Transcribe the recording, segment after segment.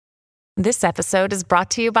This episode is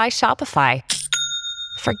brought to you by Shopify.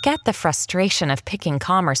 Forget the frustration of picking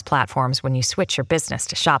commerce platforms when you switch your business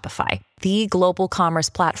to Shopify, the global commerce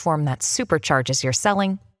platform that supercharges your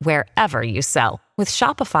selling wherever you sell. With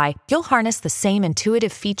Shopify, you'll harness the same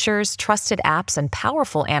intuitive features, trusted apps, and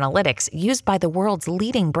powerful analytics used by the world's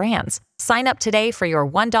leading brands. Sign up today for your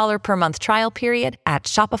 $1 per month trial period at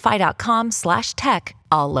shopify.com/tech,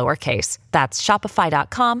 all lowercase. That's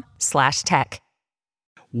shopify.com/tech.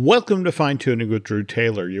 Welcome to Fine Tuning with Drew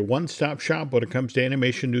Taylor, your one-stop shop when it comes to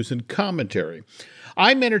animation news and commentary.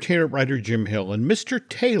 I'm entertainer-writer Jim Hill, and Mr.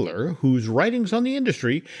 Taylor, whose writings on the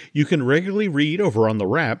industry you can regularly read over on The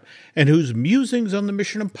Wrap, and whose musings on the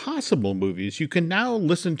Mission Impossible movies you can now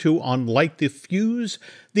listen to on Light the Fuse,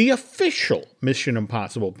 the official Mission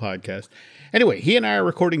Impossible podcast. Anyway, he and I are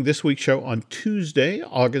recording this week's show on Tuesday,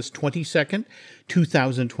 August 22nd,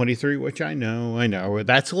 2023, which I know,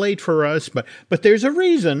 that's late for us, but there's a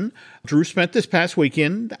reason. Drew spent this past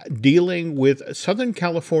weekend dealing with Southern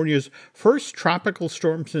California's first tropical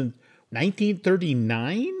storm since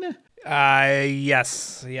 1939?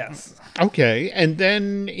 Yes. Okay, and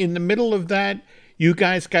then in the middle of that, you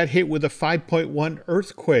guys got hit with a 5.1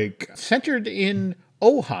 earthquake centered in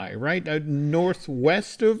Ojai, right?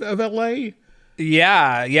 Northwest of LA?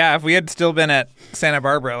 Yeah. If we had still been at Santa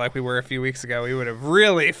Barbara like we were a few weeks ago, we would have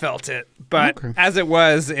really felt it. But As it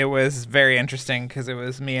was very interesting because it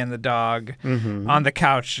was me and the dog on the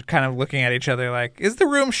couch kind of looking at each other like, is the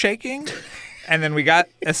room shaking? And then we got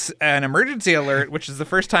an emergency alert, which is the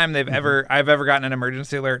first time I've ever gotten an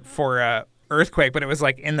emergency alert for a earthquake, but it was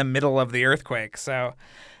like in the middle of the earthquake. So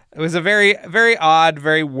it was a very, very odd,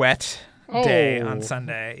 very wet day on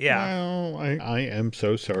Sunday. Yeah. Well, I am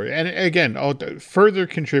so sorry. And again, further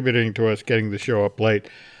contributing to us getting the show up late,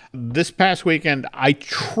 this past weekend, I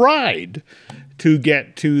tried to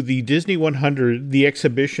get to the Disney 100, the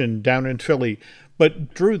exhibition down in Philly.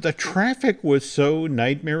 But Drew, the traffic was so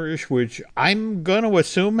nightmarish, which I'm going to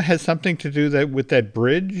assume has something to do with that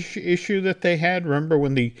bridge issue that they had. Remember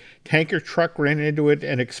when the tanker truck ran into it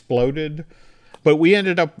and exploded? But we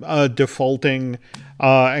ended up defaulting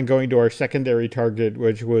and going to our secondary target,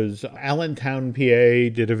 which was Allentown, PA,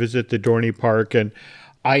 did a visit to Dorney Park. And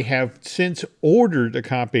I have since ordered a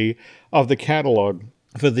copy of the catalog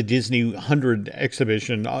for the Disney 100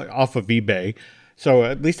 exhibition off of eBay. So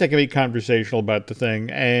at least I can be conversational about the thing.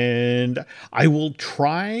 And I will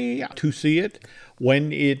try to see it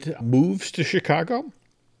when it moves to Chicago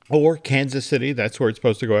or Kansas City. That's where it's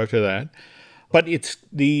supposed to go after that. But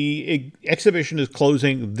the exhibition is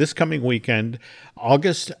closing this coming weekend,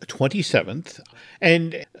 August 27th.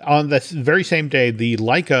 And on the very same day, the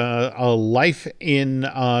Leica Life in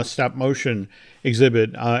Stop Motion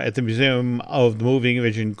exhibit at the Museum of the Moving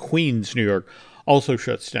Image in Queens, New York, also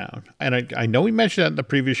shuts down. And I know we mentioned that in the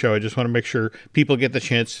previous show. I just want to make sure people get the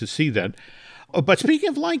chance to see that. But speaking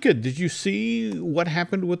of Leica, did you see what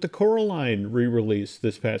happened with the Coraline re-release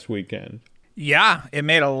this past weekend? Yeah, it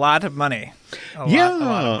made a lot of money. A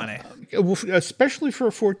lot of money. Especially for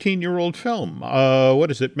a 14-year-old film.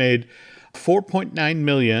 What is it? Made $4.9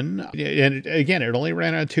 million. And again, it only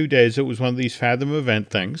ran on 2 days. It was one of these Fathom event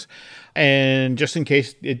things. And just in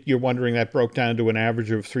case you're wondering, that broke down to an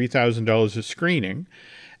average of $3,000 a screening.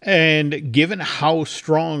 And given how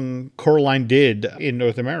strong Coraline did in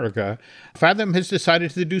North America, Fathom has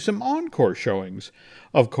decided to do some encore showings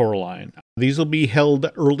of Coraline. These will be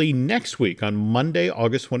held early next week on Monday,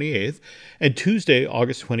 August 28th, and Tuesday,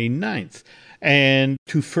 August 29th. And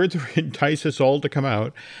to further entice us all to come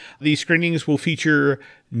out, these screenings will feature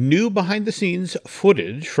new behind-the-scenes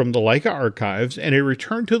footage from the Leica archives and a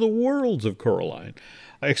return to the worlds of Coraline,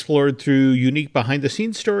 explored through unique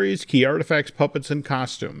behind-the-scenes stories, key artifacts, puppets, and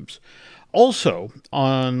costumes. Also,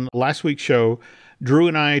 on last week's show, Drew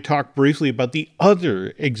and I talked briefly about the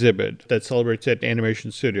other exhibit that celebrates that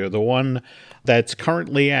animation studio, the one that's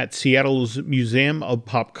currently at Seattle's Museum of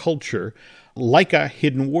Pop Culture, Leica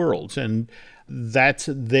Hidden Worlds. And that's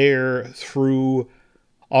there through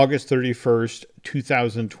August 31st,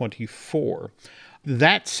 2024.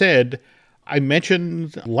 That said, I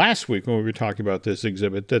mentioned last week when we were talking about this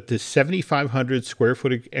exhibit that this 7,500 square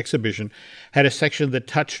foot exhibition had a section that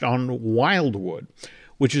touched on Wildwood,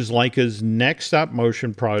 which is Leica's next stop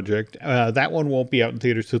motion project. That one won't be out in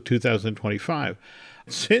theaters till 2025.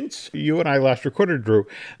 Since you and I last recorded, Drew,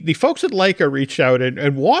 the folks at Leica reached out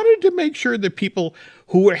and wanted to make sure that people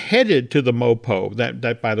who were headed to the MoPo,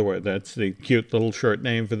 that by the way, that's the cute little short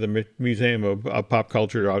name for the Museum of Pop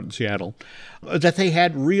Culture out in Seattle, that they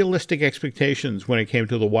had realistic expectations when it came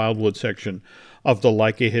to the Wildwood section of the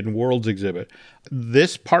Leica Hidden Worlds exhibit.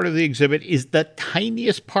 This part of the exhibit is the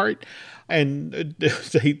tiniest part. And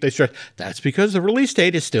they stress that's because the release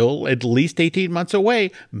date is still at least 18 months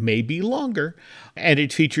away, maybe longer. And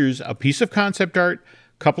it features a piece of concept art,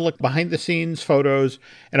 a couple of behind-the-scenes photos,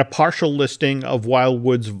 and a partial listing of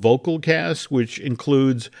Wildwood's vocal cast, which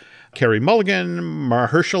includes Carey Mulligan,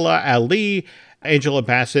 Mahershala Ali, Angela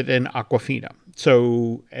Bassett, and Awkwafina.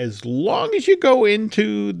 So as long as you go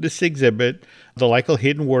into this exhibit, the like a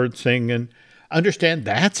hidden word thing, and understand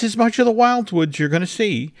that's as much of the Wildwoods you're going to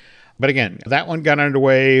see. But again, that one got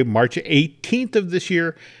underway March 18th of this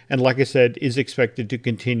year, and like I said, is expected to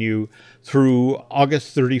continue through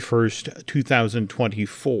August 31st,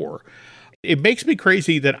 2024. It makes me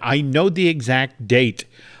crazy that I know the exact date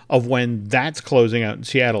of when that's closing out in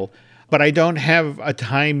Seattle, but I don't have a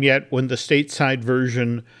time yet when the stateside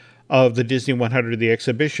version of the Disney 100, the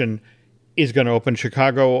exhibition, is going to open in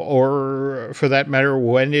Chicago, or for that matter,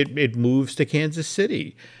 when it moves to Kansas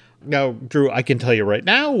City. Now, Drew, I can tell you right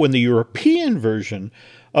now, when the European version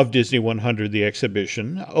of Disney 100, the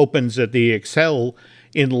exhibition, opens at the Excel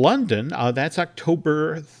in London, that's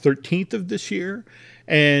October 13th of this year.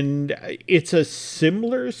 And it's a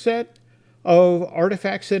similar set of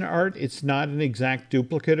artifacts and art. It's not an exact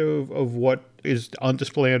duplicate of what is on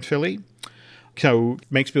display in Philly. So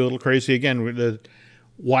it makes me a little crazy again with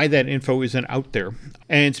why that info isn't out there.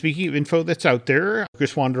 And speaking of info that's out there, I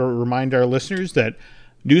just wanted to remind our listeners that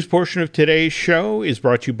news portion of today's show is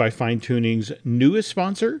brought to you by Fine Tuning's newest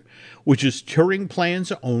sponsor, which is Touring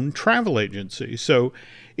Plan's own travel agency. So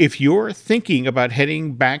if you're thinking about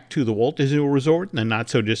heading back to the Walt Disney World Resort in the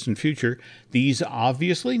not-so-distant future, these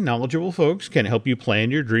obviously knowledgeable folks can help you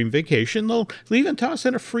plan your dream vacation. They'll even toss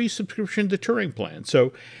in a free subscription to Touring Plan.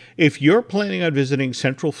 So if you're planning on visiting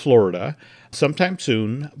Central Florida sometime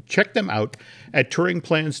soon, check them out at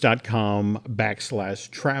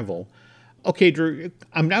touringplans.com/travel. Okay, Drew,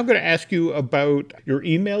 I'm now going to ask you about your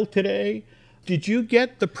email today. Did you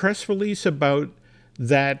get the press release about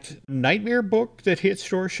that Nightmare book that hit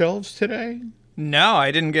store shelves today? No, I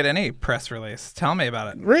didn't get any press release. Tell me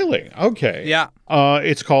about it. Really? Okay. Yeah.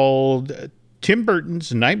 It's called Tim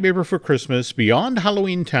Burton's Nightmare Before Christmas, Beyond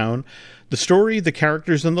Halloween Town, The Story, the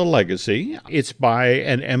Characters, and the Legacy. It's by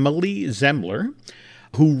an Emily Zemler,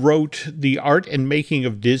 who wrote the art and making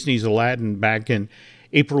of Disney's Aladdin back in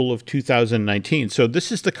April of 2019. So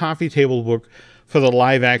this is the coffee table book for the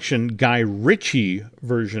live-action Guy Ritchie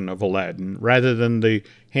version of Aladdin, rather than the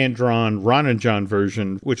hand-drawn Ron and John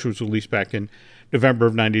version, which was released back in November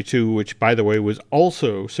of 92, which, by the way, was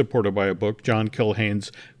also supported by a book, John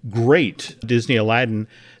Kilhane's great Disney Aladdin,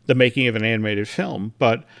 The Making of an Animated Film.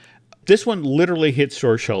 But this one literally hit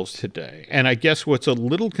store shelves today. And I guess what's a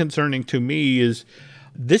little concerning to me is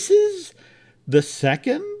this is the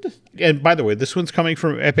second, and by the way, this one's coming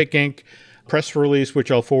from Epic Ink. Press release,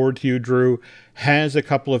 which I'll forward to you, Drew, has a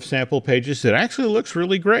couple of sample pages. It actually looks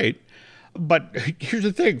really great. But here's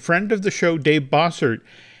the thing. Friend of the show, Dave Bossert,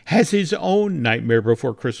 has his own Nightmare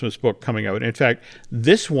Before Christmas book coming out. In fact,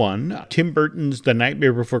 this one, Tim Burton's The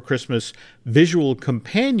Nightmare Before Christmas Visual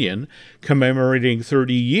Companion, commemorating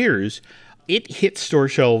 30 years, it hits store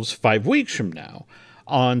shelves 5 weeks from now,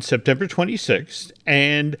 on September 26th,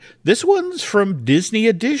 and this one's from Disney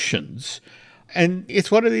Editions. And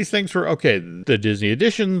it's one of these things where, okay, the Disney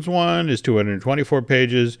Editions one is 224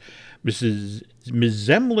 pages. Ms.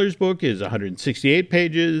 Zemler's book is 168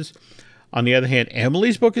 pages. On the other hand,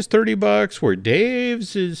 Emily's book is $30, where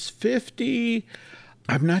Dave's is 50.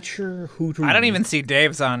 I'm not sure who to... I don't even see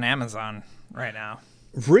Dave's on Amazon right now.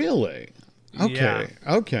 Really? Okay.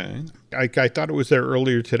 Yeah. Okay. I thought it was there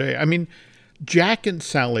earlier today. I mean, Jack and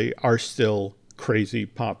Sally are still crazy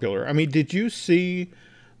popular. I mean, did you see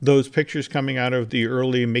those pictures coming out of the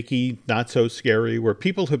early Mickey Not So Scary, where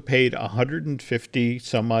people have paid $150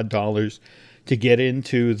 some odd to get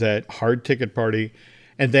into that hard ticket party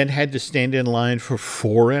and then had to stand in line for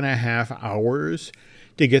 4.5 hours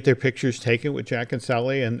to get their pictures taken with Jack and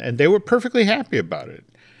Sally, and they were perfectly happy about it.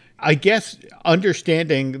 I guess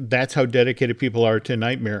understanding that's how dedicated people are to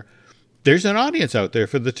Nightmare, there's an audience out there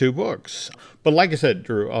for the two books. But like I said,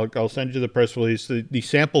 Drew, I'll send you the press release. The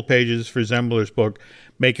sample pages for Zemler's book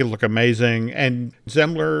make it look amazing. And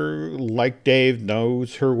Zemler, like Dave,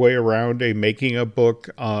 knows her way around making a book.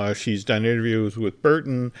 She's done interviews with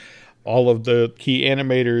Burton, all of the key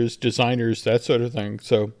animators, designers, that sort of thing.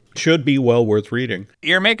 So should be well worth reading.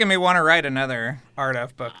 You're making me want to write another Art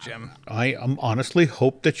of book, Jim. I honestly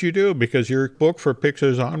hope that you do, because your book for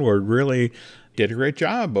Pixar's Onward really did a great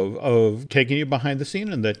job of taking you behind the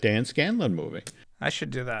scene in that Dan Scanlon movie. I should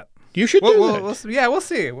do that. You should do that. We'll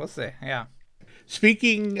see. We'll see. Yeah.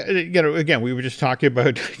 Speaking, again, we were just talking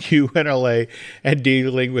about UNLA and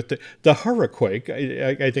dealing with the hurricane.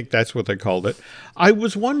 I think that's what they called it. I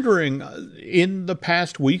was wondering, in the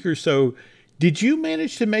past week or so, did you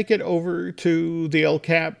manage to make it over to the El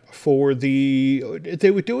Cap for they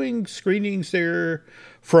were doing screenings there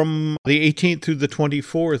from the 18th through the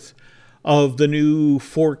 24th of the new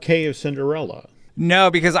 4K of Cinderella?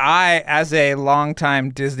 No, because I, as a longtime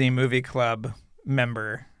Disney Movie Club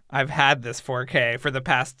member, I've had this 4K for the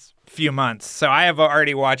past few months. So I have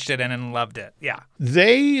already watched it and loved it. Yeah.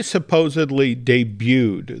 They supposedly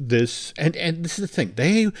debuted this, and this is the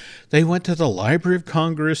thing. They went to the Library of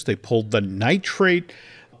Congress, they pulled the nitrate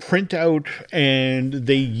printout, and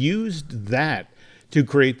they used that to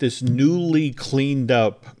create this newly cleaned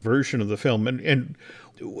up version of the film. And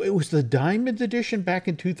it was the Diamond Edition back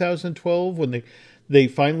in 2012 when they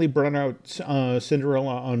finally brought out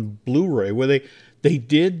Cinderella on Blu-ray, where they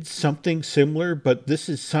did something similar, but this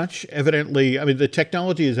is the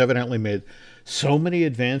technology has evidently made so many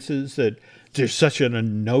advances that there's such a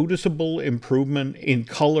noticeable improvement in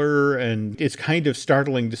color, and it's kind of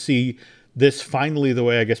startling to see this finally the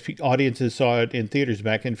way I guess audiences saw it in theaters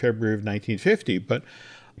back in February of 1950. But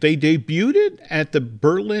they debuted it at the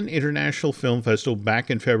Berlin International Film Festival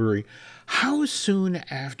back in February. How soon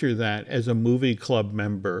after that, as a movie club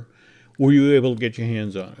member, were you able to get your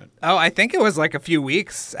hands on it? Oh, I think it was like a few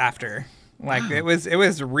weeks after. Like it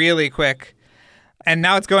was really quick. And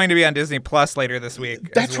now it's going to be on Disney Plus later this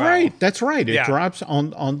week. That's right. That's right. It Yeah. drops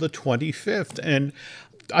on the 25th. And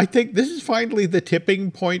I think this is finally the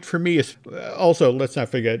tipping point for me. Also, let's not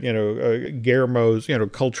forget, Guillermo's,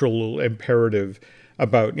 cultural imperative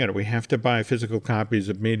about, we have to buy physical copies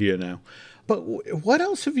of media now. But what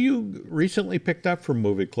else have you recently picked up from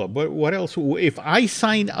Movie Club? What else? If I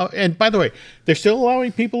sign up, and by the way, they're still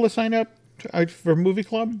allowing people to sign up for Movie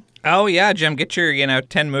Club? Oh, yeah, Jim, get your,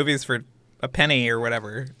 10 movies for a penny or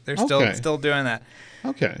whatever. They're still doing that.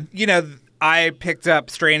 Okay. I picked up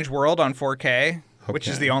Strange World on 4K, which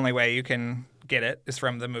is the only way you can get it, is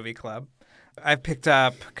from the Movie Club. I've picked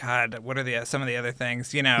up, God, what are some of the other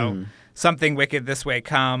things? Something Wicked This Way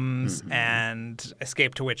Comes, and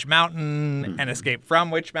Escape to Witch Mountain, and Escape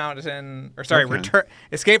from Witch Mountain,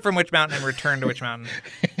 Escape from Witch Mountain and Return to Witch Mountain.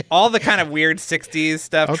 All the kind of weird 60s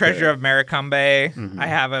stuff. Okay. Treasure of Maricumbe. I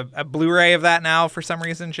have a Blu-ray of that now for some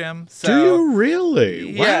reason, Jim. So, do you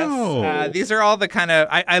really? Yes. Wow. These are all the kind of,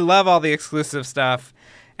 I love all the exclusive stuff.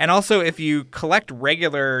 And also, if you collect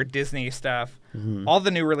regular Disney stuff, all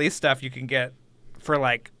the new release stuff you can get for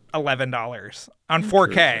like $11 on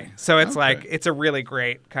 4K. So it's it's a really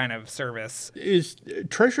great kind of service. Is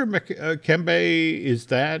Treasure Kembe, is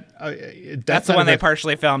that... that's the one they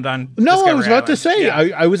partially filmed on No, Discovery I was about Island. to say.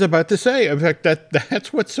 Yeah. I was about to say. In fact,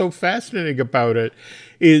 that's what's so fascinating about it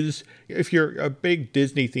is if you're a big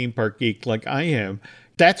Disney theme park geek like I am,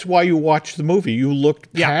 that's why you watch the movie. You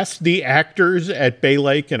look past the actors at Bay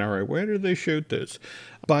Lake and, all right, where did they shoot this?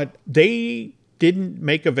 But they didn't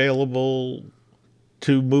make available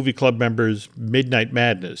to Movie Club members Midnight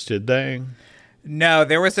Madness, did they? No,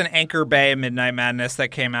 there was an Anchor Bay Midnight Madness that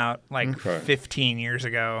came out 15 years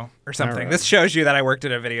ago or something. This shows you that I worked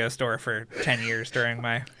at a video store for 10 years during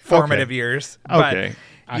my formative years. But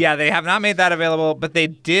they have not made that available, but they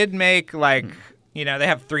did make they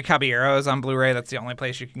have Three Caballeros on Blu-ray. That's the only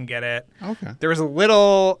place you can get it. Okay. There was a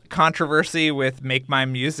little controversy with Make My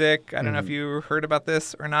Music. I don't know if you heard about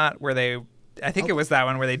this or not, where I think it was that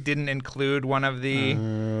one where they didn't include one of the...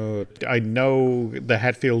 I know the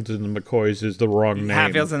Hatfields and the McCoys is the wrong name.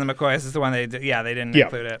 Hatfields and the McCoys is the one they didn't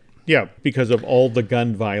include it. Yeah, because of all the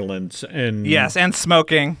gun violence and... Yes, and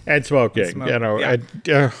smoking. Oh,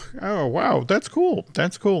 wow, that's cool.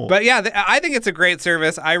 That's cool. But yeah, I think it's a great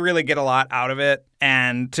service. I really get a lot out of it.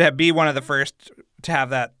 And to be one of the first to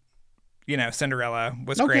have that, Cinderella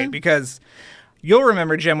was great because... You'll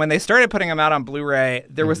remember, Jim, when they started putting them out on Blu-ray,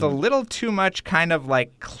 there was a little too much kind of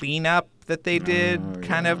cleanup that they did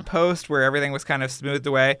kind of post where everything was kind of smoothed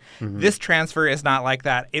away. This transfer is not like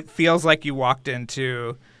that. It feels like you walked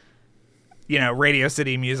into, Radio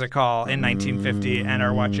City Music Hall in 1950 and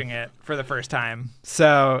are watching it for the first time.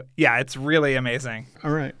 So, yeah, it's really amazing. All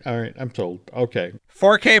right. I'm sold. Okay.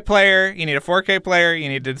 4K player. You need a 4K player. You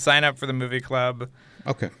need to sign up for the Movie Club.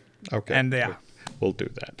 Okay. And, yeah. We'll do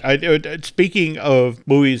that. Speaking of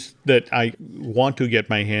movies that I want to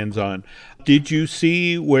get my hands on, did you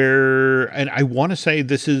see and I want to say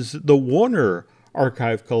this is the Warner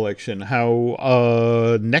Archive Collection,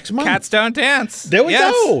 how next month... Cats Don't Dance. There we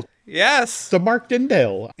go. Yes. The Mark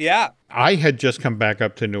Dindale. Yeah. I had just come back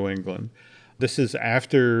up to New England This is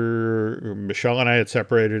after Michelle and I had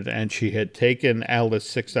separated, and she had taken Alice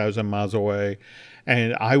 6,000 miles away.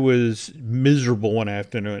 And I was miserable one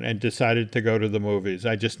afternoon and decided to go to the movies.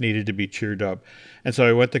 I just needed to be cheered up. And so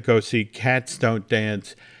I went to go see Cats Don't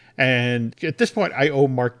Dance. And at this point, I owe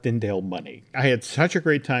Mark Dindale money. I had such a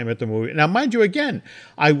great time at the movie. Now, mind you, again,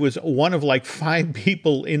 I was one of like 5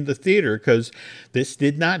 people in the theater because this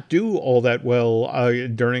did not do all that well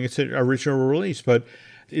during its original release. But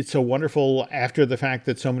it's so wonderful after the fact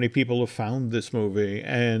that so many people have found this movie.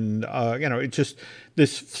 And, it's just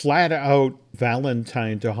this flat out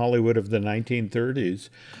Valentine to Hollywood of the 1930s.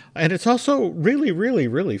 And it's also really, really,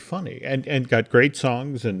 really funny and got great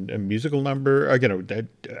songs and musical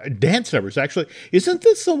dance numbers. Actually, isn't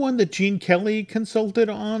this the one that Gene Kelly consulted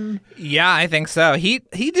on? Yeah, I think so. He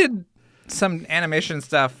did some animation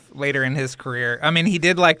stuff later in his career. I mean, he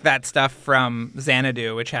did like that stuff from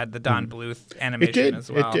Xanadu, which had the Don Bluth animation as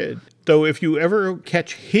well. It did. Though if you ever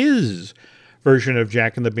catch his version of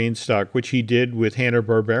Jack and the Beanstalk, which he did with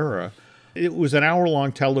Hanna-Barbera, it was an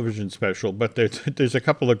hour-long television special, but there's a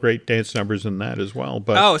couple of great dance numbers in that as well.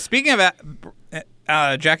 But speaking of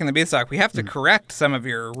Jack and the Beanstalk, we have to correct some of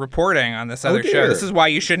your reporting on this other show. This is why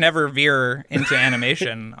you should never veer into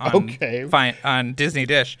animation on Disney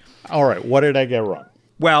Dish. All right, what did I get wrong?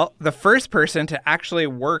 Well, the first person to actually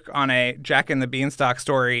work on a Jack and the Beanstalk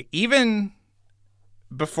story, even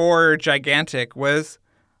before Gigantic, was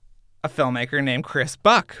a filmmaker named Chris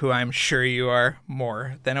Buck, who I'm sure you are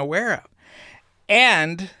more than aware of.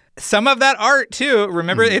 And some of that art, too,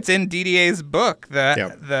 remember, it's in DDA's book,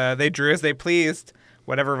 the They Drew As They Pleased,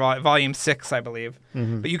 whatever, volume 6, I believe.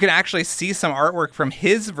 But you can actually see some artwork from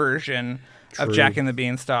his version of Jack and the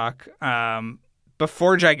Beanstalk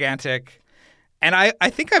before Gigantic. And I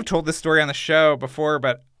think I've told this story on the show before,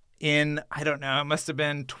 but it must have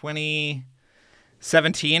been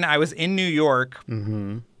 2017. I was in New York.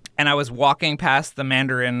 And I was walking past the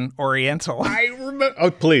Mandarin Oriental. I remember.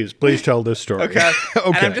 Oh, please tell this story. Okay.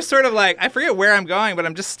 And I'm just sort of like, I forget where I'm going, but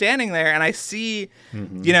I'm just standing there and I see,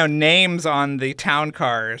 names on the town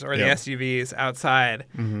cars or the SUVs outside.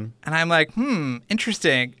 And I'm like,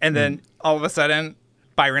 interesting. And then all of a sudden,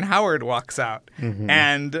 Byron Howard walks out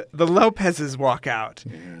and the Lopezes walk out.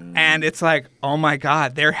 And it's like, oh my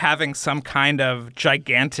God, they're having some kind of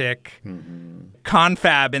gigantic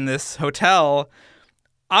confab in this hotel.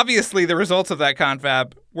 Obviously, the results of that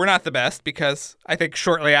confab were not the best because I think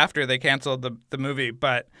shortly after they canceled the movie.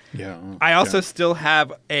 But I also still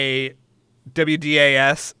have a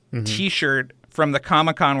WDAS T-shirt from the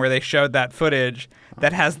Comic-Con where they showed that footage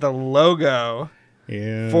that has the logo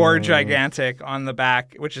for Gigantic on the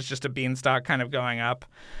back, which is just a beanstalk kind of going up.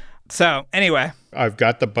 So anyway. I've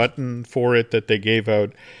got the button for it that they gave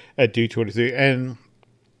out at D23. And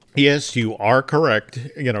yes, you are correct.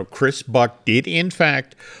 Chris Buck did, in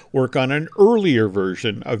fact, work on an earlier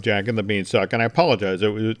version of Jack and the Beanstalk. And I apologize.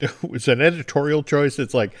 It was an editorial choice.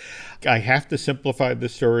 It's like, I have to simplify the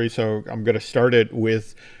story, so I'm going to start it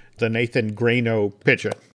with the Nathan Grano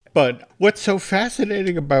picture. But what's so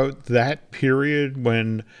fascinating about that period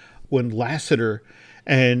when Lasseter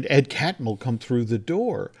and Ed Catmull come through the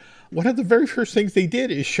door, one of the very first things they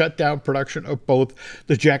did is shut down production of both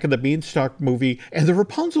the Jack and the Beanstalk movie and the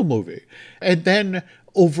Rapunzel movie. And then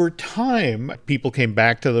over time, people came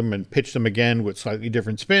back to them and pitched them again with slightly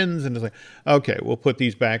different spins. And it's like, okay, we'll put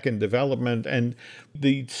these back in development. And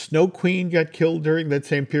the Snow Queen got killed during that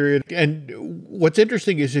same period. And what's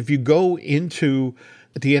interesting is if you go into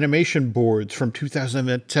the animation boards from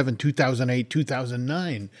 2007, 2008,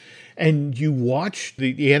 2009, and you watch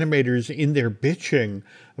the animators in there bitching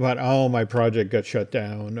about, oh, my project got shut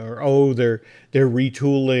down, or, oh, they're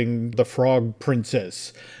retooling the Frog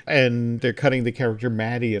Princess, and they're cutting the character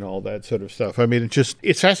Maddie and all that sort of stuff. I mean,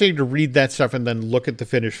 it's fascinating to read that stuff and then look at the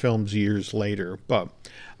finished films years later. But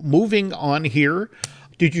moving on here,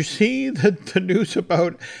 did you see the news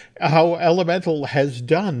about how Elemental has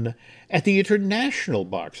done at the international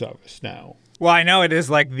box office now? Well, I know it is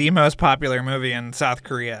like the most popular movie in South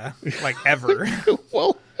Korea, like ever.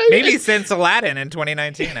 Well, maybe since Aladdin in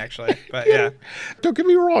 2019, actually. But yeah. Don't get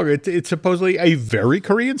me wrong. It's supposedly a very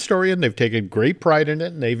Korean story, and they've taken great pride in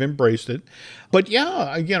it, and they've embraced it. But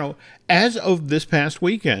yeah, as of this past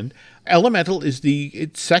weekend, Elemental is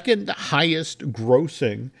the second highest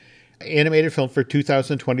grossing animated film for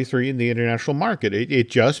 2023 in the international market. It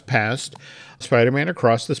just passed Spider-Man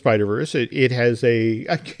Across the Spider-Verse. It has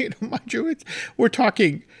mind you, we're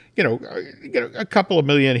talking, a couple of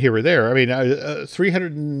million here or there. I mean,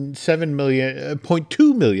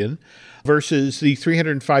 307.2 million versus the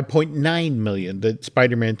 305.9 million that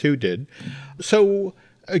Spider-Man 2 did. So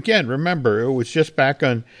again, remember, it was just back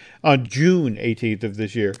on June 18th of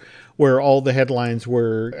this year where all the headlines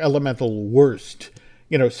were Elemental worst,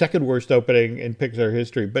 second worst opening in Pixar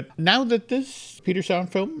history. But now that this Peter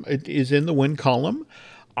Sound film is in the win column,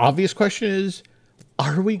 obvious question is,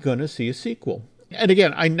 are we going to see a sequel? And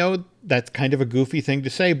again, I know that's kind of a goofy thing to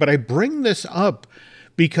say, but I bring this up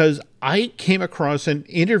because I came across an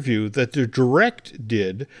interview that the Direct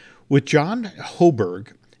did with John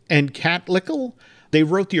Hoberg and Kat Lickel. They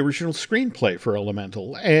wrote the original screenplay for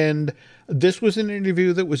Elemental. And this was an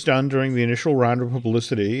interview that was done during the initial round of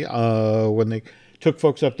publicity when they took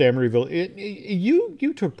folks up to Emeryville.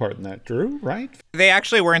 You took part in that, Drew, right? They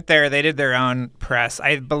actually weren't there. They did their own press.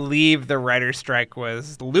 I believe the writer's strike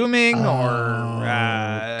was looming or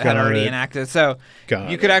had already enacted. So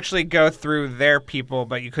you could actually go through their people,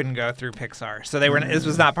 but you couldn't go through Pixar. So they were. This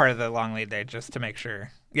was not part of the long lead day, just to make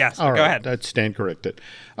sure. Yes, go ahead. That's stand corrected.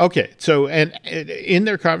 Okay, so and in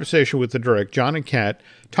their conversation with the Direct, John and Kat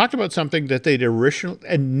talked about something that they'd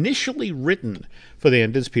initially written for the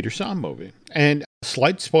end of this Peter Sound movie. And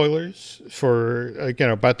slight spoilers for,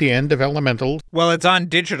 about the end of Elemental. Well, it's on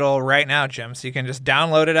digital right now, Jim, so you can just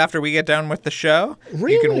download it after we get done with the show.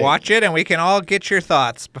 Really? You can watch it, and we can all get your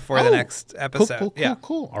thoughts before the next episode.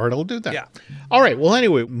 Cool. All right, I'll do that. Yeah. All right, well,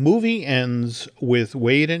 anyway, movie ends with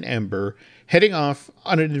Wade and Ember heading off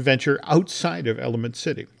on an adventure outside of Element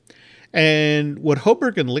City. And what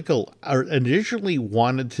Hoberg and Lickel initially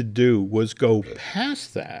wanted to do was go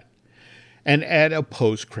past that and add a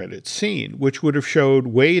post-credit scene, which would have showed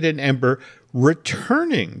Wade and Ember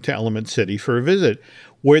returning to Element City for a visit,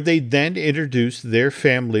 where they then introduced their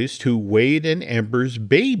families to Wade and Ember's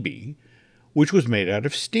baby, which was made out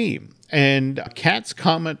of steam. And Kat's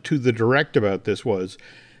comment to the Direct about this was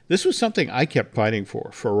something I kept fighting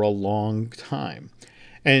for a long time.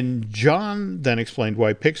 And John then explained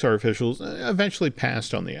why Pixar officials eventually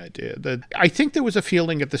passed on the idea. That I think there was a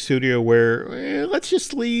feeling at the studio where let's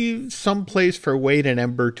just leave some place for Wade and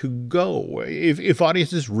Ember to go. If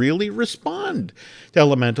audiences really respond to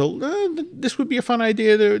Elemental, this would be a fun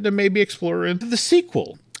idea to maybe explore into the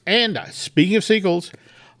sequel. And speaking of sequels,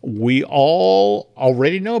 we all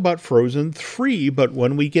already know about Frozen 3, but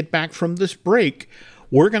when we get back from this break,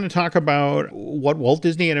 we're going to talk about what Walt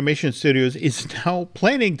Disney Animation Studios is now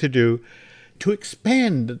planning to do to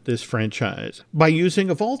expand this franchise by using,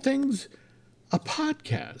 of all things, a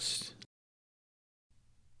podcast.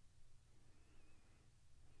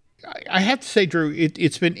 I have to say, Drew,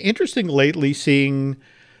 it's been interesting lately seeing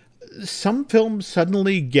some films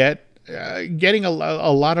suddenly getting a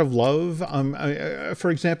lot of love.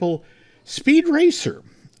 For example, Speed Racer,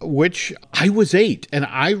 which I was 8, and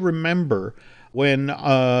I remember when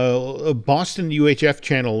Boston UHF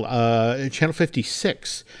channel, Channel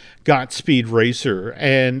 56, got Speed Racer,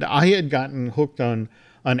 and I had gotten hooked on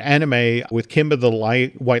anime with Kimba the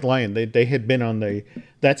White Lion. They had been on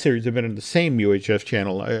that series had been on the same UHF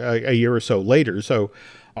channel a year or so later, so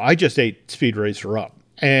I just ate Speed Racer up.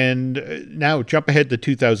 And now jump ahead to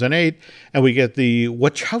 2008, and we get the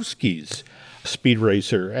Wachowskis' Speed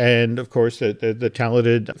Racer, and of course the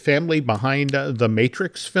talented family behind the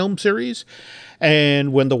Matrix film series.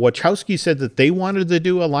 And when the Wachowskis said that they wanted to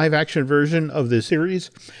do a live action version of the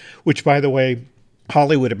series, which, by the way,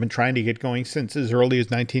 Hollywood had been trying to get going since as early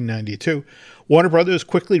as 1992, Warner Brothers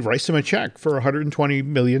quickly writes them a check for $120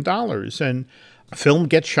 million. And a film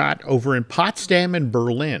gets shot over in Potsdam and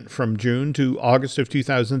Berlin from June to August of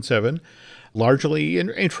 2007. Largely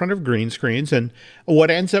in front of green screens. And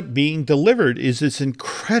what ends up being delivered is this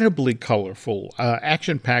incredibly colorful,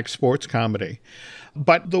 action-packed sports comedy.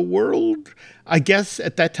 But the world, I guess,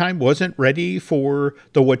 at that time wasn't ready for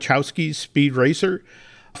the Wachowskis' Speed Racer.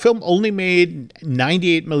 The film only made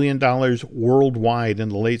 $98 million worldwide in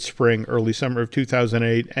the late spring, early summer of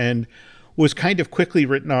 2008, and was kind of quickly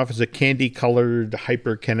written off as a candy-colored,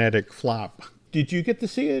 hyperkinetic flop. Did you get to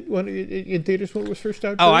see it in theaters when it was first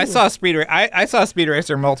out? Oh, I saw Speed Racer. I saw Speed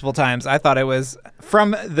Racer multiple times. I thought it was,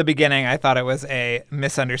 from the beginning, I thought it was a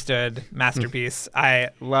misunderstood masterpiece.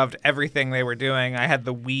 I loved everything they were doing. I had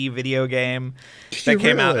the Wii video game that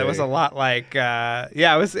came out that was a lot like,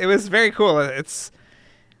 it was very cool. It's,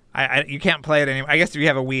 you can't play it anymore. I guess if you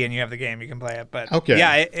have a Wii and you have the game, you can play it. But okay.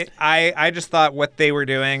 Yeah, I just thought what they were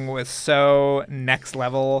doing was so next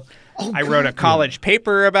level. Oh, I wrote a college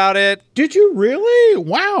paper about it. Did you really?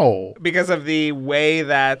 Wow. Because of the way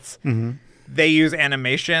that they use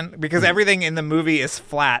animation. Because everything in the movie is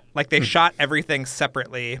flat. Like they shot everything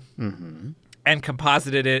separately and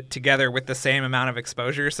composited it together with the same amount of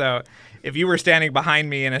exposure. So if you were standing behind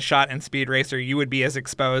me in a shot in Speed Racer, you would be as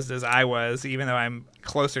exposed as I was, even though I'm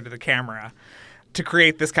closer to the camera. to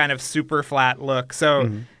create this kind of super flat look.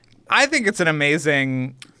 So I think it's an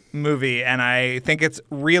amazing movie, and I think it's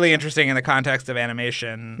really interesting in the context of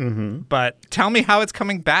animation. But tell me how it's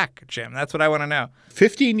coming back, Jim. That's what I want to know.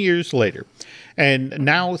 15 years later, and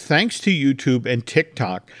now thanks to YouTube and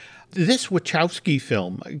TikTok, this Wachowski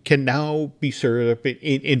film can now be served up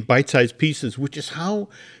in bite-sized pieces, which is how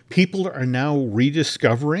people are now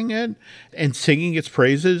rediscovering it and singing its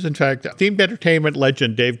praises. In fact, themed entertainment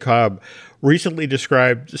legend Dave Cobb recently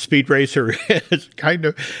described Speed Racer as kind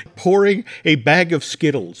of pouring a bag of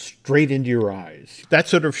Skittles straight into your eyes. That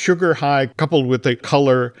sort of sugar high coupled with the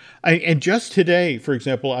color. And just today, for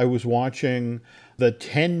example, I was watching the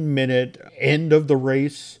 10-minute end of the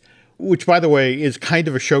race, which, by the way, is kind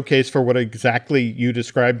of a showcase for what exactly you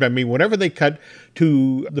described. I mean, whenever they cut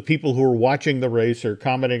to the people who are watching the race or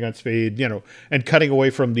commenting on Speed, and cutting away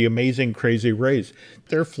from the amazing, crazy race,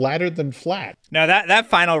 they're flatter than flat. No, that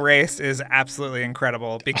final race is absolutely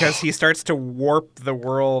incredible because he starts to warp the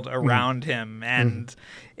world around him. And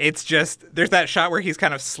it's just, there's that shot where he's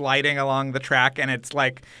kind of sliding along the track, and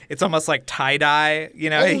it's almost like tie-dye.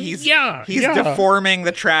 He's deforming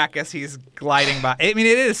the track as he's gliding by. I mean,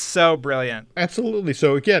 it is so brilliant. Absolutely.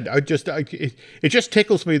 So again, it just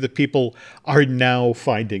tickles me that people are now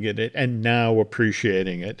finding it and now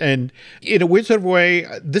appreciating it. And in a weird sort of way,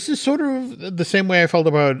 this is sort of the same way I felt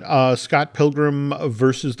about Scott Pilgrim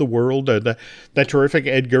versus the World, that terrific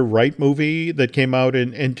Edgar Wright movie that came out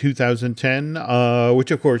in 2010, which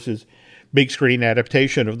of course is big screen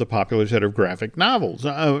adaptation of the popular set of graphic novels.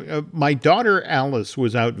 My daughter Alice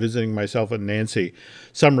was out visiting myself and Nancy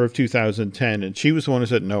summer of 2010, and she was the one who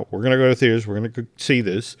said, no, we're going to go to theaters, we're going to see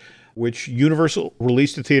this, which Universal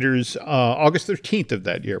released to theaters August 13th of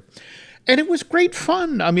that year. And it was great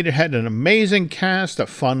fun. I mean, it had an amazing cast, a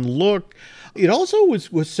fun look. It also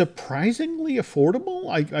was surprisingly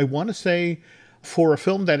affordable. I want to say for a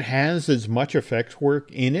film that has as much effects work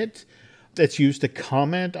in it that's used to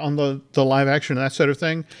comment on the live action and that sort of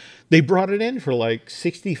thing, they brought it in for like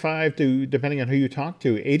 65 to, depending on who you talk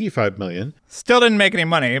to, 85 million. Still didn't make any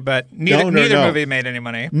money, but neither movie made any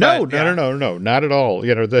money. No, not at all.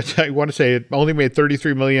 I want to say it only made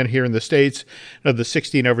 33 million here in the States, the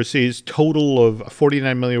 16 overseas, total of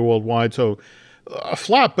 49 million worldwide. So a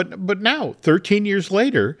flop. But now, 13 years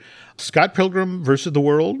later, Scott Pilgrim versus the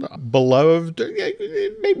World, beloved,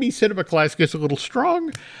 maybe cinema classic is a little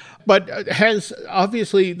strong, but has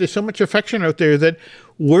obviously, there's so much affection out there that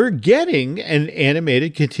we're getting an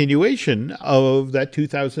animated continuation of that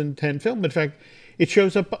 2010 film. In fact, it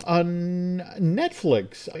shows up on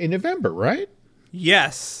Netflix in November, right?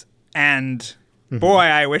 Yes. And boy,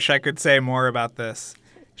 I wish I could say more about this.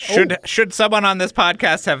 Should someone on this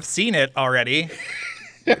podcast have seen it already,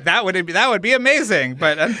 that would be amazing.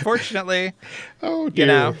 But unfortunately, oh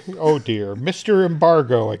dear, Mr.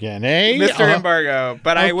 Embargo again, eh? Mr. Embargo.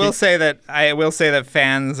 But okay. I will say that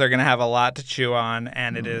fans are going to have a lot to chew on,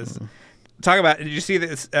 and it is. Talk about. Did you see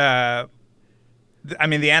this? The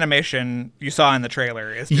animation you saw in the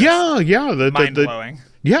trailer is just mind blowing.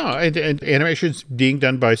 And animation's being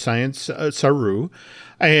done by Science Saru.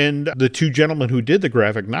 And the two gentlemen who did the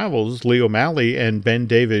graphic novels, Lee O'Malley and Ben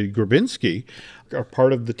David Grabinski, are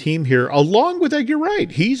part of the team here, along with Edgar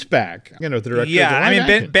Wright. He's back, the director.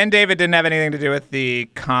 Yeah, Ben David didn't have anything to do with the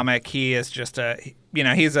comic. He is just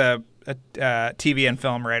he's a TV and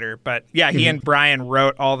film writer. But yeah, he and Brian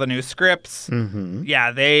wrote all the new scripts.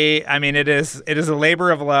 Yeah, it is a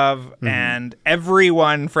labor of love, and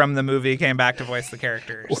everyone from the movie came back to voice the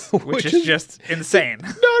characters, which is just insane.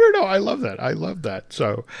 No, I love that.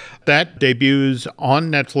 So that debuts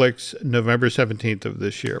on Netflix November 17th of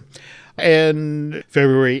this year. And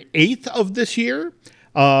February 8th of this year,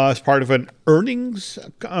 as part of an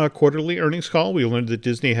quarterly earnings call, we learned that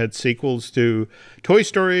Disney had sequels to Toy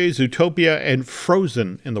Story, Zootopia, and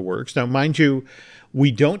Frozen in the works. Now, mind you,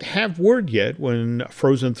 we don't have word yet when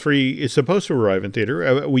Frozen 3 is supposed to arrive in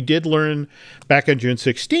theater. We did learn back on June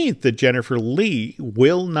 16th that Jennifer Lee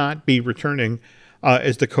will not be returning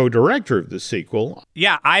as the co-director of the sequel.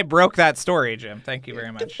 Yeah, I broke that story, Jim. Thank you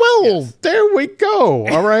very much. Well, There we go.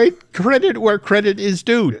 All right. Credit where credit is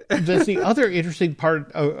due. That's the other interesting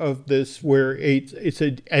part of this, where it's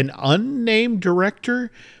an unnamed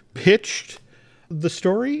director pitched the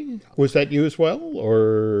story. Was that you as well,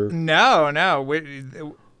 or? No.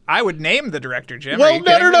 I would name the director, Jim. Well,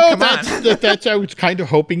 no. That's I was kind of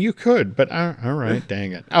hoping you could, but all right,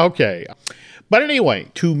 dang it. Okay. But anyway,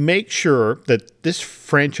 to make sure that this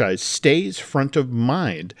franchise stays front of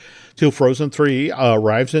mind till Frozen 3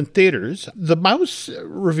 arrives in theaters, the Mouse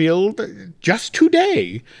revealed just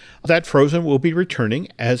today that Frozen will be returning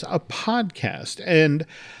as a podcast. And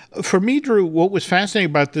For me, Drew, what was fascinating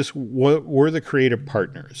about this were the creative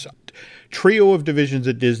partners. Trio of divisions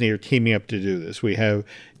at Disney are teaming up to do this. We have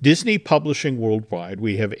Disney Publishing Worldwide,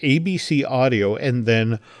 we have ABC Audio, and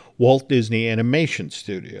then Walt Disney Animation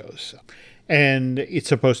Studios. And it's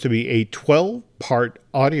supposed to be a 12-part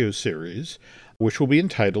audio series, which will be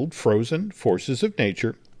entitled Frozen: Forces of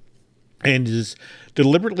Nature, and is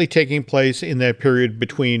deliberately taking place in that period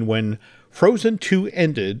between when Frozen 2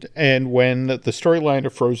 ended and when the storyline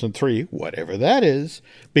of Frozen 3, whatever that is,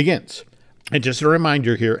 begins. And just a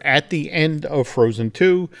reminder here, at the end of Frozen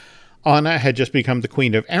 2, Anna had just become the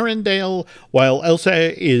Queen of Arendelle, while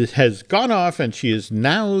Elsa has gone off and she is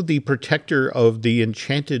now the protector of the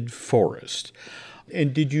Enchanted Forest.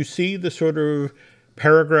 And did you see the sort of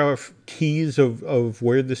paragraph tease of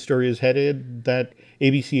where the story is headed, that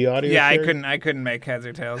ABC Audio shared? I couldn't make heads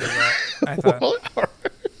or tails of that. I thought, Well,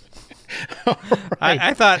 all right.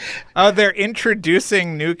 I thought, they're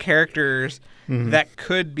introducing new characters that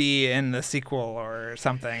could be in the sequel or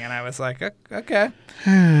something. And I was like, okay,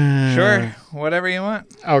 sure, whatever you want.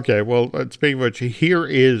 Okay, well, speaking of which, here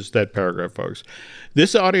is that paragraph, folks.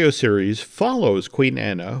 This audio series follows Queen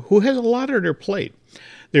Anna, who has a lot on her plate.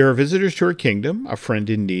 There are visitors to her kingdom, a friend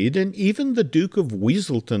in need, and even the Duke of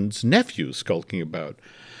Weaselton's nephew skulking about.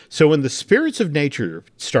 So when the spirits of nature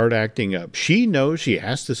start acting up, she knows she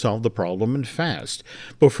has to solve the problem and fast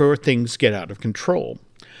before things get out of control.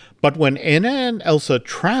 But when Anna and Elsa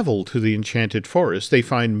travel to the Enchanted Forest, they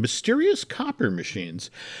find mysterious copper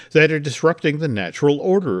machines that are disrupting the natural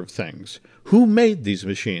order of things. Who made these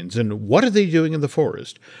machines, and what are they doing in the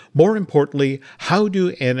forest? More importantly, how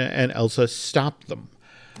do Anna and Elsa stop them?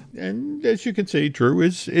 And as you can see, Drew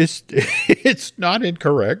is it's not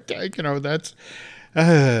incorrect. That's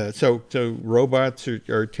so robots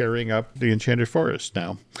are tearing up the Enchanted Forest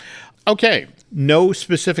now. Okay, no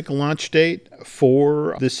specific launch date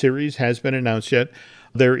for this series has been announced yet.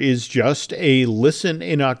 There is just a Listen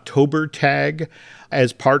in October tag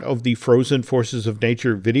as part of the Frozen Forces of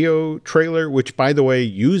Nature video trailer, which, by the way,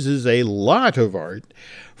 uses a lot of art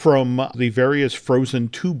from the various Frozen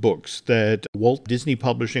 2 books that Walt Disney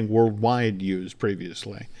Publishing Worldwide used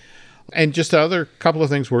previously. And just another couple of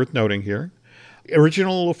things worth noting here.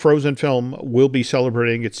 Original Frozen film will be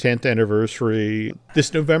celebrating its 10th anniversary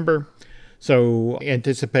this November, so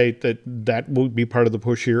anticipate that will be part of the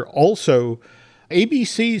push here. Also,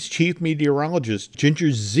 ABC's chief meteorologist,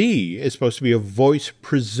 Ginger Z, is supposed to be a voice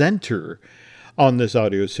presenter on this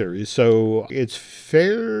audio series, so it's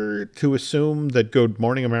fair to assume that Good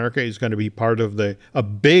Morning America is going to be a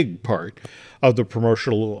big part of the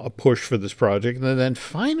promotional push for this project. And then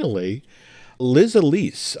finally, Liz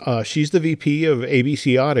Elise, she's the VP of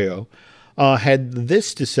ABC Audio, had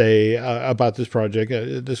this to say about this project.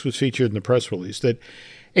 This was featured in the press release, that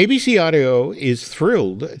ABC Audio is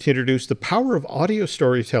thrilled to introduce the power of audio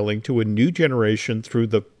storytelling to a new generation through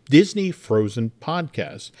the Disney Frozen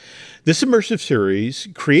podcast. This immersive series,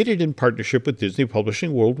 created in partnership with Disney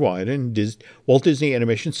Publishing Worldwide and Walt Disney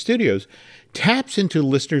Animation Studios, taps into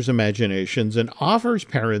listeners' imaginations and offers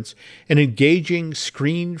parents an engaging,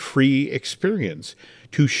 screen-free experience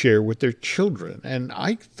to share with their children. And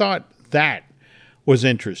I thought that was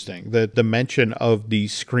interesting, that the mention of the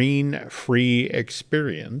screen-free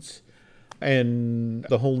experience and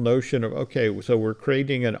the whole notion of, okay, so we're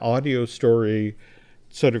creating an audio story,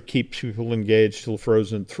 sort of keeps people engaged till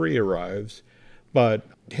Frozen 3 arrives. But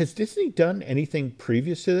has Disney done anything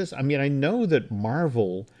previous to this? I mean, I know that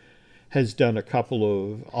Marvel has done a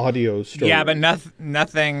couple of audio stories. Yeah, but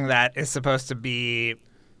nothing that is supposed to be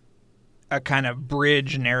a kind of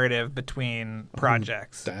bridge narrative between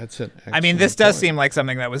projects. That's an excellent I mean, this does point. seem like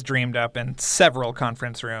something that was dreamed up in several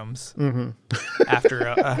conference rooms after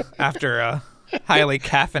a highly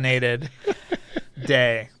caffeinated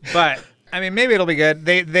day. But I mean, maybe it'll be good.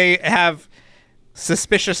 They have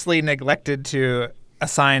suspiciously neglected to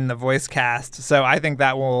assign the voice cast, so I think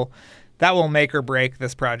that will make or break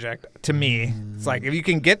this project. To me, it's like if you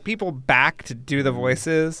can get people back to do the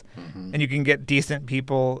voices, and you can get decent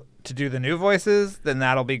people to do the new voices, then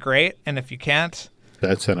that'll be great. And if you can't,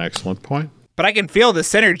 that's an excellent point. But I can feel the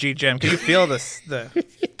synergy, Jim. Can you feel this? The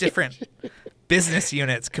different business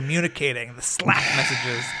units communicating, the Slack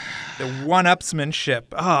messages, the one-upsmanship.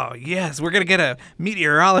 Oh yes, we're gonna get a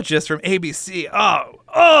meteorologist from ABC.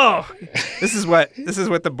 Oh, this is what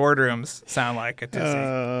the boardrooms sound like at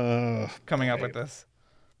Disney. Coming up with this,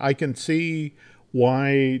 I can see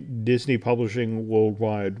why Disney Publishing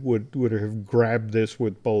Worldwide would have grabbed this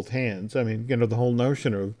with both hands. I mean, the whole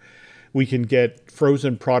notion of we can get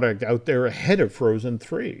Frozen product out there ahead of Frozen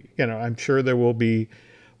 3. I'm sure there will be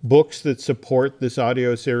books that support this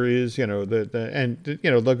audio series, they'll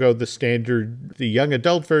go the standard, the young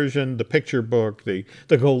adult version, the picture book, the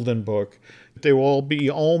golden book. There will all be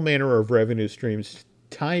all manner of revenue streams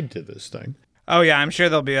tied to this thing. Oh, yeah, I'm sure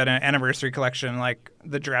there'll be an anniversary collection like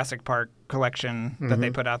the Jurassic Park collection that they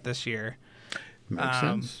put out this year. Makes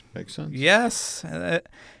sense. Yes.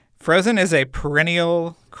 Frozen is a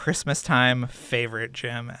perennial Christmas time favorite,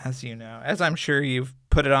 Jim, as you know, as I'm sure you've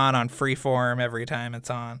put it on Freeform every time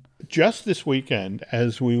it's on. Just this weekend,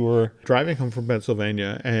 as we were driving home from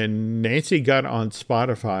Pennsylvania, and Nancy got on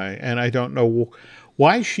Spotify, and I don't know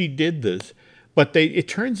why she did this, but it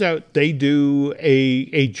turns out they do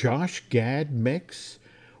a Josh Gad mix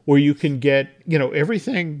where you can get,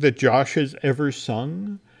 everything that Josh has ever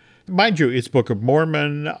sung. Mind you, it's Book of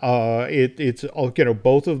Mormon. It's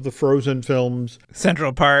both of the Frozen films.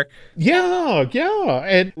 Central Park. Yeah.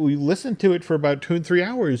 And we listened to it for about 2 and 3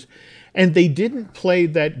 hours, and they didn't play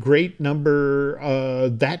that great number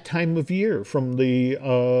that time of year from the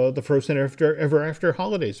Frozen Ever After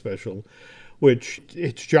holiday special, which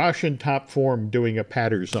it's Josh in top form doing a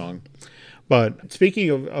patter song. But speaking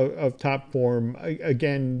of top form,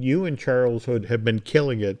 again, you and Charles Hood have been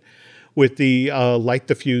killing it with the Light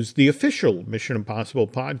the Fuse, the official Mission Impossible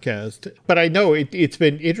podcast. But I know it's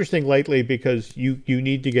been interesting lately because you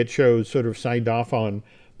need to get shows sort of signed off on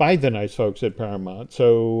by the nice folks at Paramount.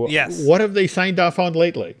 So yes. What have they signed off on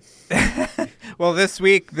lately? Well,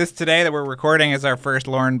 today that we're recording is our first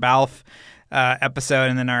Lauren Balfe episode,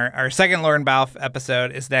 and then our second Lauren Balfe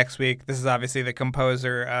episode is next week. This is obviously the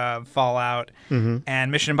composer of Fallout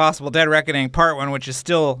and Mission Impossible Dead Reckoning Part 1, which is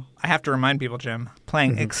still, I have to remind people, Jim,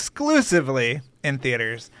 playing exclusively in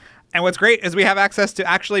theaters. And what's great is we have access to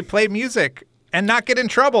actually play music and not get in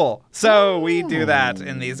trouble. So we do that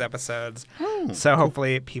in these episodes. So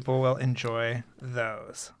hopefully people will enjoy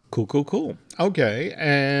those. Cool. Okay,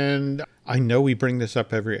 and I know we bring this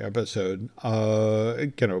up every episode,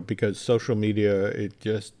 because social media is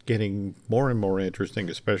just getting more and more interesting,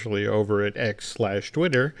 especially over at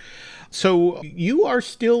X/Twitter. So you are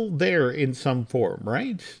still there in some form,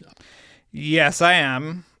 right? Yes, I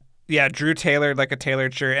am. Yeah, Drew tailored like a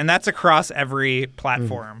tailored shirt, and that's across every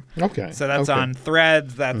platform. Okay. So that's on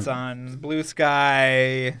Threads, that's on Blue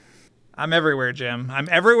Sky. I'm everywhere, Jim. I'm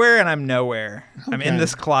everywhere and I'm nowhere. Okay. I'm in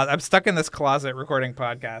this closet. I'm stuck in this closet recording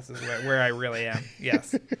podcasts is where I really am.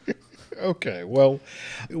 Yes. Okay. Well,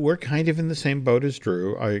 we're kind of in the same boat as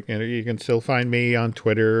Drew. You can still find me on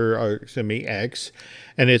Twitter, or send me X,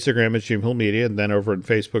 and Instagram is Jim Hill Media, and then over on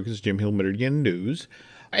Facebook is Jim Hill Media News.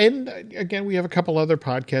 And again, we have a couple other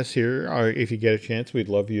podcasts here. If you get a chance, we'd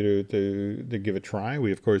love you to give a try.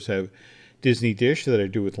 We, of course, have Disney Dish that I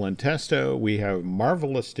do with Len Testo. We have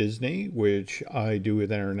Marvelous Disney, which I do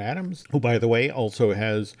with Aaron Adams, who, by the way, also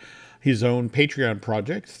has his own Patreon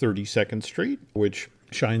project, 32nd Street, which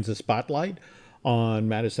shines a spotlight on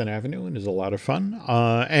Madison Avenue and is a lot of fun.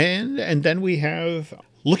 And then we have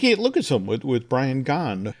Looking at Lucasfilm with Brian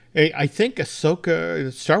Gahn. I think Star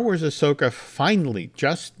Wars Ahsoka finally,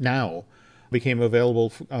 just now, became available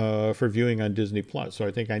for viewing on Disney+. So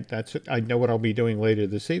I think I know what I'll be doing later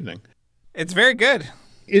this evening. It's very good.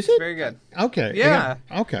 Is it? Very good. Okay. Yeah.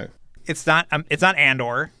 Okay. It's not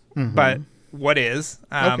Andor, but what is?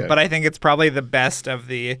 But I think it's probably the best of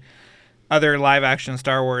the other live-action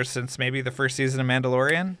Star Wars since maybe the first season of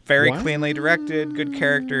Mandalorian. Very cleanly directed, good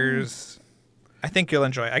characters. I think you'll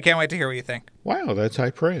enjoy it. I can't wait to hear what you think. Wow, that's high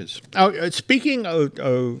praise. Speaking of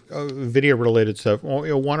video-related stuff,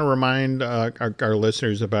 I want to remind our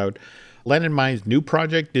listeners about Len and mine's new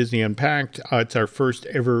project, Disney Unpacked. It's our first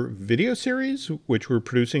ever video series, which we're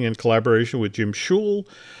producing in collaboration with Jim Schul,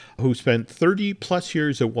 who spent 30-plus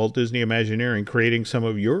years at Walt Disney Imagineering creating some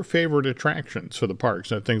of your favorite attractions for the parks.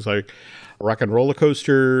 So things like Rock and Roller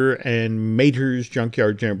Coaster and Mater's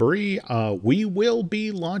Junkyard Jamboree. We will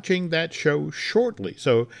be launching that show shortly.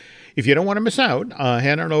 So if you don't want to miss out,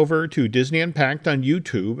 head on over to Disney Unpacked on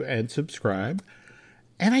YouTube and subscribe.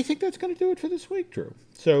 And I think that's going to do it for this week, Drew.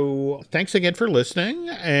 So thanks again for listening,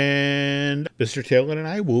 and Mr. Taylor and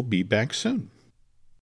I will be back soon.